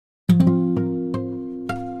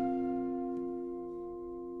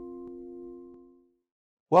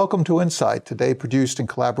Welcome to Insight, today produced in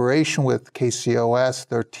collaboration with KCOS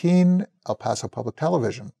 13 El Paso Public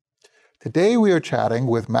Television. Today we are chatting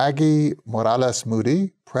with Maggie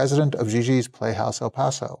Morales-Moody, president of Gigi's Playhouse El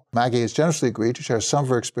Paso. Maggie has generously agreed to share some of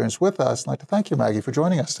her experience with us. I'd like to thank you, Maggie, for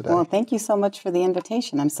joining us today. Well, thank you so much for the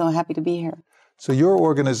invitation. I'm so happy to be here. So your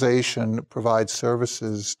organization provides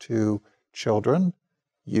services to children,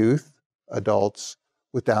 youth, adults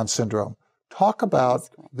with Down syndrome. Talk about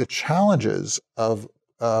the challenges of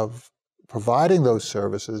providing those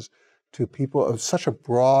services to people of such a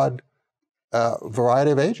broad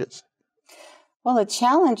variety of ages. Well, the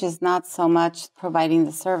challenge is not so much providing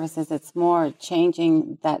the services, it's more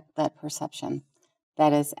changing that perception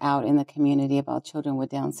that is out in the community about children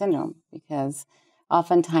with Down syndrome, because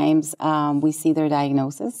oftentimes we see their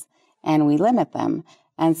diagnosis and we limit them.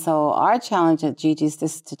 And so our challenge at Gigi is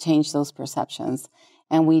just to change those perceptions.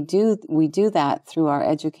 And we do that through our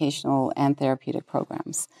educational and therapeutic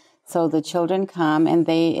programs. So the children come and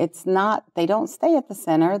they don't stay at the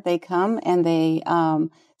center. They come and they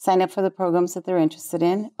sign up for the programs that they're interested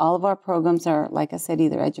in. All of our programs are, like I said,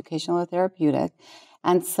 either educational or therapeutic.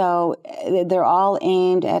 And so they're all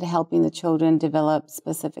aimed at helping the children develop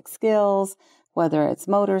specific skills, whether it's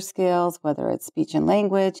motor skills, whether it's speech and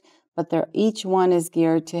language, but each one is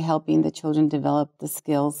geared to helping the children develop the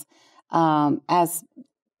skills as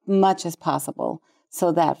much as possible,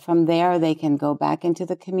 so that from there they can go back into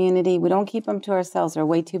the community. We don't keep them to ourselves. They're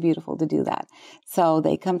way too beautiful to do that. So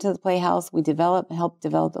they come to the Playhouse, we help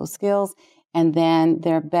develop those skills, and then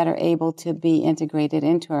they're better able to be integrated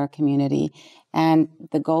into our community. And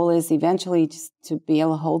the goal is eventually just to be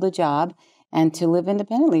able to hold a job and to live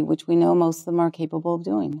independently, which we know most of them are capable of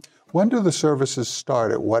doing. When do the services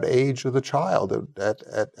start? At what age of the child?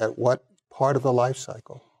 At what part of the life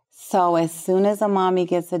cycle? So as soon as a mommy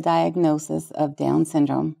gets a diagnosis of Down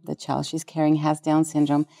syndrome, the child she's carrying has Down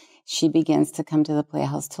syndrome, she begins to come to the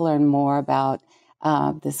Playhouse to learn more about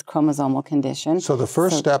this chromosomal condition. So the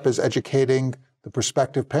first step is educating the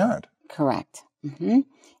prospective parent. Correct. Mm-hmm.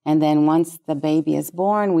 And then once the baby is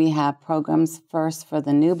born, we have programs first for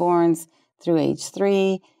the newborns through age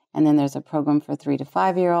 3, and then there's a program for 3 to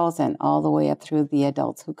 5-year-olds, and all the way up through the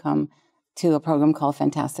adults who come to a program called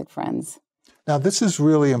Fantastic Friends. Now, this is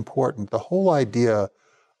really important, the whole idea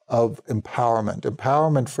of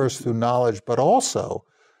empowerment first through knowledge, but also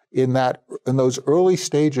in those early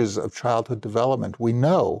stages of childhood development. We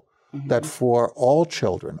know that for all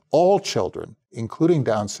children, including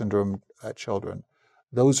Down syndrome children,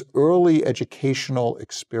 those early educational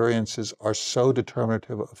experiences are so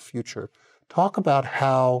determinative of future. Talk about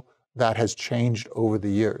how that has changed over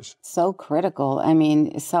the years. So critical. I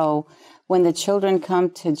mean, so when the children come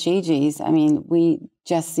to Gigi's, I mean, we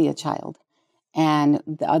just see a child. And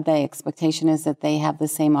the expectation is that they have the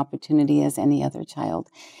same opportunity as any other child.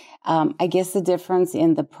 I guess the difference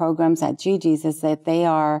in the programs at Gigi's is that they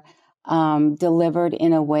are delivered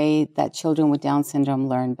in a way that children with Down syndrome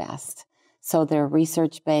learn best. So they're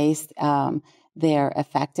research-based, they're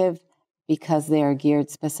effective because they are geared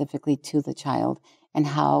specifically to the child and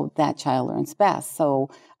how that child learns best. So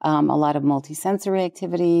a lot of multisensory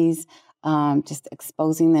activities, just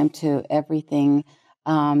exposing them to everything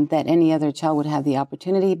that any other child would have the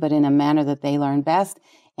opportunity, but in a manner that they learn best,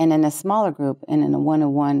 and in a smaller group and in a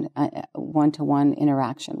one-to-one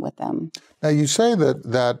interaction with them. Now, you say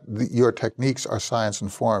that your techniques are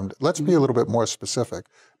science-informed. Let's be a little bit more specific,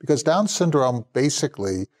 because Down syndrome,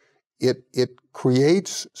 basically, it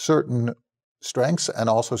creates certain strengths and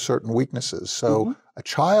also certain weaknesses. So a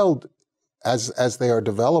child, as they are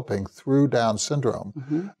developing through Down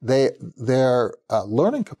syndrome, their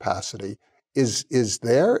learning capacity is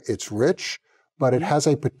there, it's rich, but it has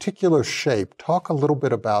a particular shape. Talk a little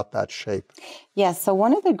bit about that shape. Yes, so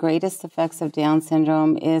one of the greatest effects of Down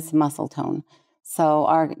syndrome is muscle tone. So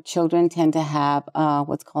our children tend to have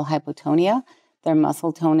what's called hypotonia. Their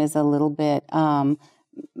muscle tone is a little bit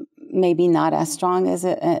maybe not as strong as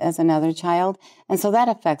another child. And so that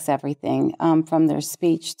affects everything from their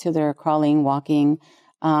speech to their crawling, walking,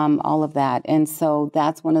 all of that. And so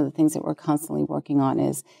that's one of the things that we're constantly working on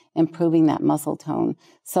is improving that muscle tone.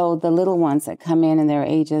 So the little ones that come in their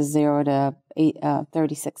ages 0 to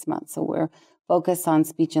 36 months. So we're focused on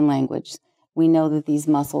speech and language. We know that these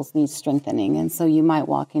muscles need strengthening. And so you might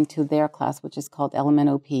walk into their class, which is called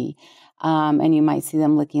LMNOP, and you might see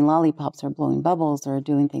them licking lollipops or blowing bubbles or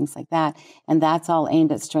doing things like that. And that's all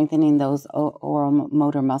aimed at strengthening those oral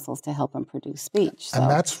motor muscles to help them produce speech. So.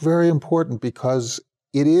 And that's very important because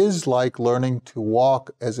it is like learning to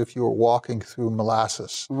walk as if you were walking through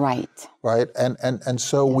molasses. Right. Right. And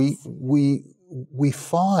so yes. we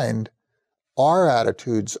find our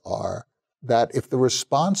attitudes are that if the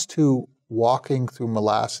response to walking through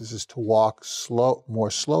molasses is to walk more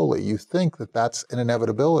slowly, you think that that's an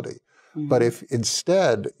inevitability. Mm-hmm. But if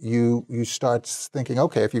instead you start thinking,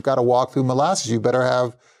 okay, if you've got to walk through molasses, you better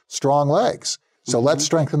have strong legs. So mm-hmm. let's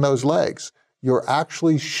strengthen those legs. You're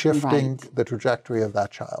actually shifting the trajectory of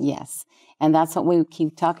that child. Yes. And that's what we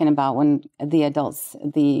keep talking about when the adults,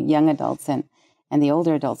 the young adults and the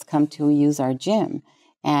older adults come to use our gym.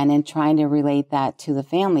 And in trying to relate that to the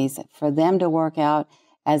families, for them to work out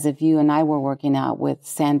as if you and I were working out with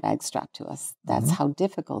sandbags strapped to us. That's mm-hmm. how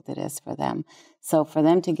difficult it is for them. So for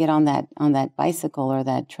them to get on that bicycle or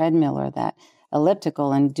that treadmill or that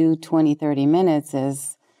elliptical and do 20, 30 minutes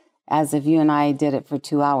is as if you and I did it for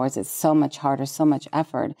 2 hours. It's so much harder, so much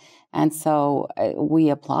effort. And so we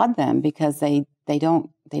applaud them because they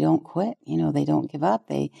don't quit. You know, they don't give up.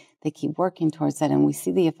 They keep working towards that, and we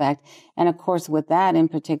see the effect. And of course, with that in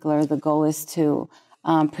particular, the goal is to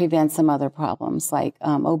prevent some other problems like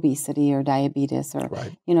obesity or diabetes or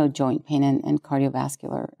joint pain and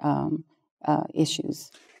cardiovascular issues.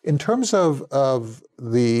 In terms of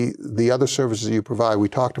the other services you provide, we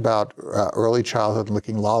talked about early childhood,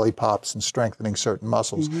 licking lollipops and strengthening certain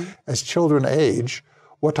muscles. Mm-hmm. As children age,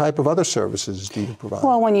 what type of other services do you provide?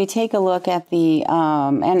 Well, when you take a look at the,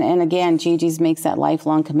 and again, Gigi's makes that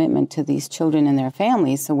lifelong commitment to these children and their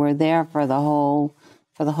families, so we're there for the whole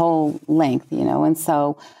length, you know. And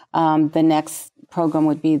so the next program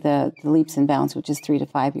would be the Leaps and Bounds, which is 3 to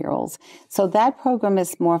 5 year olds. So that program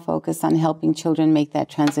is more focused on helping children make that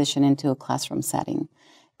transition into a classroom setting.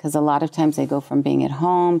 Because a lot of times they go from being at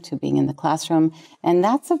home to being in the classroom, and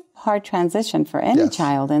that's a hard transition for any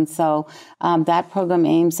child. And so that program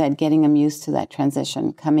aims at getting them used to that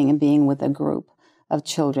transition, coming and being with a group of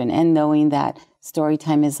children and knowing that story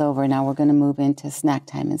time is over. Now we're going to move into snack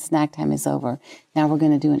time, and snack time is over. Now we're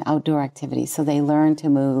going to do an outdoor activity. So they learn to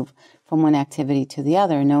move from one activity to the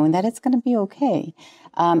other, knowing that it's going to be okay.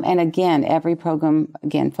 And again, every program,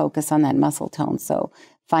 focus on that muscle tone. So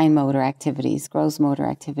fine motor activities, gross motor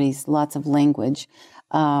activities, lots of language.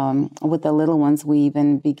 With the little ones, we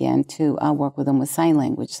even began to work with them with sign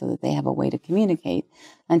language so that they have a way to communicate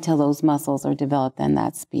until those muscles are developed and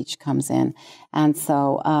that speech comes in. And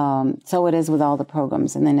so it is with all the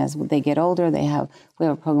programs. And then as they get older, we have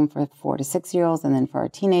a program for 4 to 6 year olds, and then for our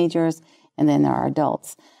teenagers, and then our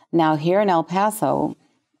adults. Now here in El Paso,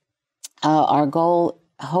 our goal,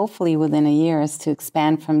 hopefully within a year, is to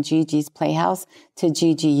expand from Gigi's Playhouse to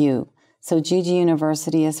GGU. So Gigi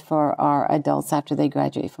University is for our adults after they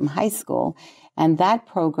graduate from high school. And that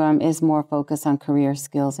program is more focused on career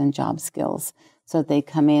skills and job skills. So they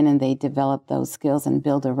come in and they develop those skills and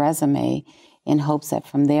build a resume in hopes that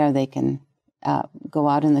from there they can go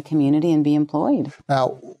out in the community and be employed.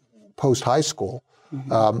 Now, post-high school,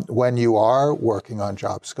 when you are working on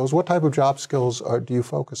job skills, what type of job skills do you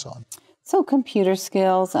focus on? So computer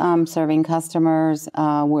skills, serving customers.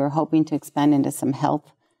 We're hoping to expand into some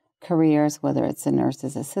health careers, whether it's a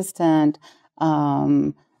nurse's assistant,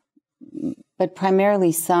 but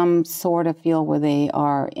primarily some sort of field where they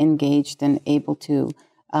are engaged and able to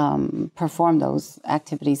perform those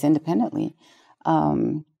activities independently.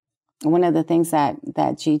 One of the things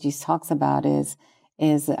that Gigi talks about is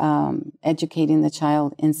educating the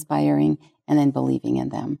child, inspiring, and then believing in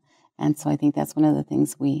them. And so I think that's one of the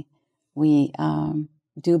things we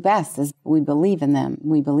do best is we believe in them.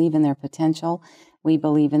 We believe in their potential. We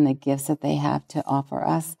believe in the gifts that they have to offer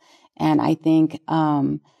us. And I think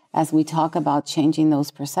as we talk about changing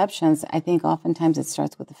those perceptions, I think oftentimes it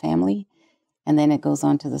starts with the family, and then it goes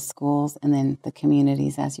on to the schools, and then the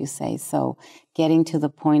communities, as you say. So getting to the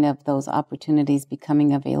point of those opportunities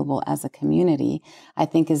becoming available as a community, I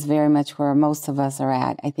think is very much where most of us are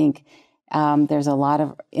at. I think there's a lot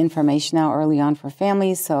of information now early on for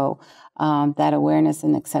families, so that awareness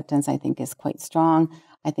and acceptance, I think, is quite strong.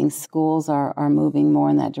 I think schools are moving more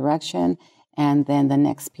in that direction. And then the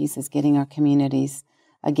next piece is getting our communities,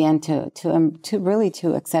 again, to really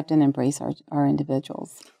to accept and embrace our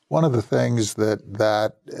individuals. One of the things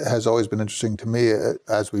that has always been interesting to me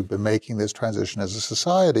as we've been making this transition as a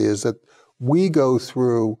society is that we go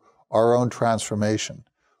through our own transformation.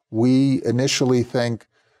 We initially think,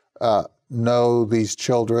 no, these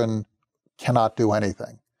children cannot do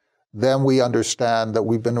anything. Then we understand that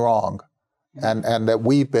we've been wrong and that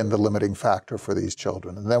we've been the limiting factor for these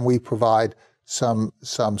children. And then we provide some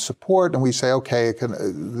support and we say, okay,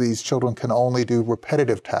 these children can only do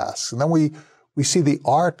repetitive tasks. And then we see the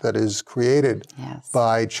art that is created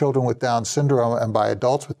by children with Down syndrome and by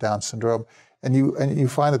adults with Down syndrome. and you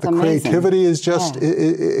find that the amazing. creativity is just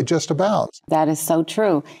it just abounds. That is so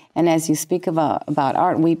true. And as you speak about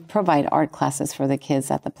art, we provide art classes for the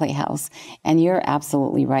kids at the Playhouse. And you're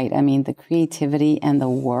absolutely right. I mean, the creativity and the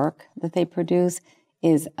work that they produce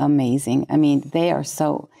is amazing. I mean, they're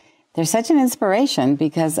such an inspiration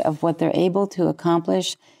because of what they're able to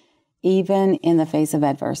accomplish even in the face of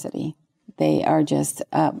adversity. They are just,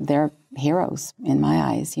 they're heroes in my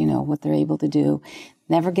eyes, you know, what they're able to do.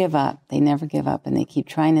 Never give up. They never give up, and they keep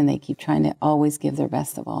trying, and they keep trying to always give their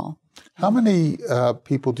best of all. How many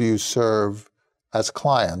people do you serve as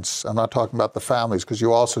clients? I'm not talking about the families, because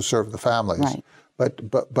you also serve the families. Right.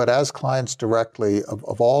 But as clients directly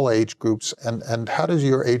of all age groups, and how does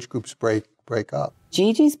your age groups break up?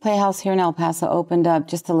 Gigi's Playhouse here in El Paso opened up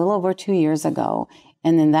just a little over 2 years ago.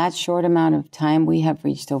 And in that short amount of time, we have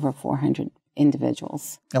reached over 400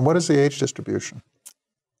 individuals. And what is the age distribution?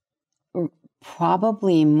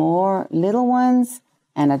 Probably more little ones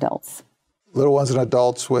and adults. Little ones and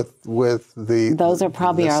adults with the... Those are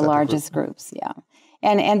probably our largest groups, yeah.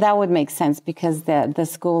 And that would make sense because the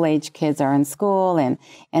school-age kids are in school,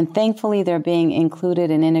 and thankfully they're being included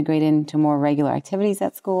and integrated into more regular activities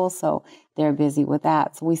at school, so they're busy with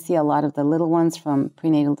that. So we see a lot of the little ones from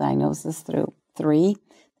prenatal diagnosis through 3,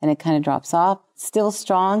 then it kind of drops off, still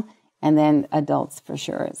strong, and then adults for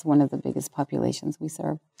sure is one of the biggest populations we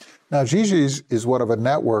serve. Now, Gigi's is one of a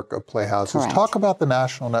network of playhouses. Correct. Talk about the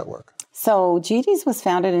national network. So Gigi's was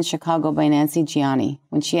founded in Chicago by Nancy Gianni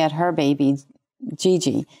when she had her baby,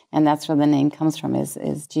 Gigi, and that's where the name comes from,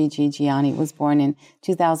 is Gigi Gianni, was born in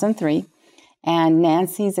 2003. And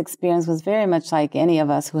Nancy's experience was very much like any of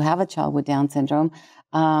us who have a child with Down syndrome.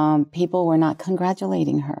 People were not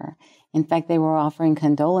congratulating her. In fact, they were offering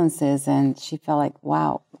condolences, and she felt like,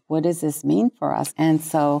 wow, what does this mean for us? And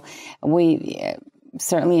so we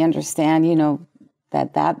certainly understand, you know,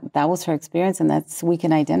 that was her experience, and we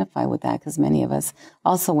can identify with that because many of us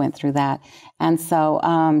also went through that. And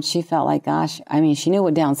so she felt like, gosh, I mean, she knew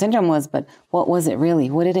what Down syndrome was, but what was it really?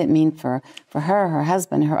 What did it mean for her, her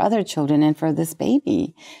husband, her other children, and for this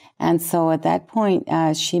baby? And so at that point,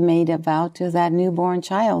 she made a vow to that newborn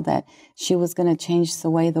child that she was going to change the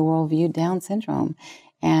way the world viewed Down syndrome.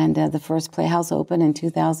 And the first Playhouse opened in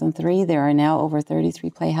 2003. There are now over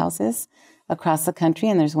 33 Playhouses across the country,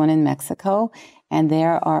 and there's one in Mexico. And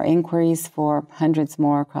there are inquiries for hundreds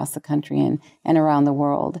more across the country and around the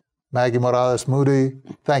world. Maggie Morales-Moody,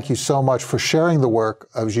 thank you so much for sharing the work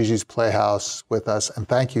of Gigi's Playhouse with us, and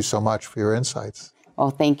thank you so much for your insights. Well,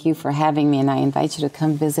 thank you for having me, and I invite you to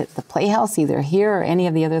come visit the Playhouse either here or any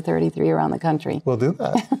of the other 33 around the country. We'll do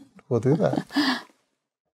that. We'll do that.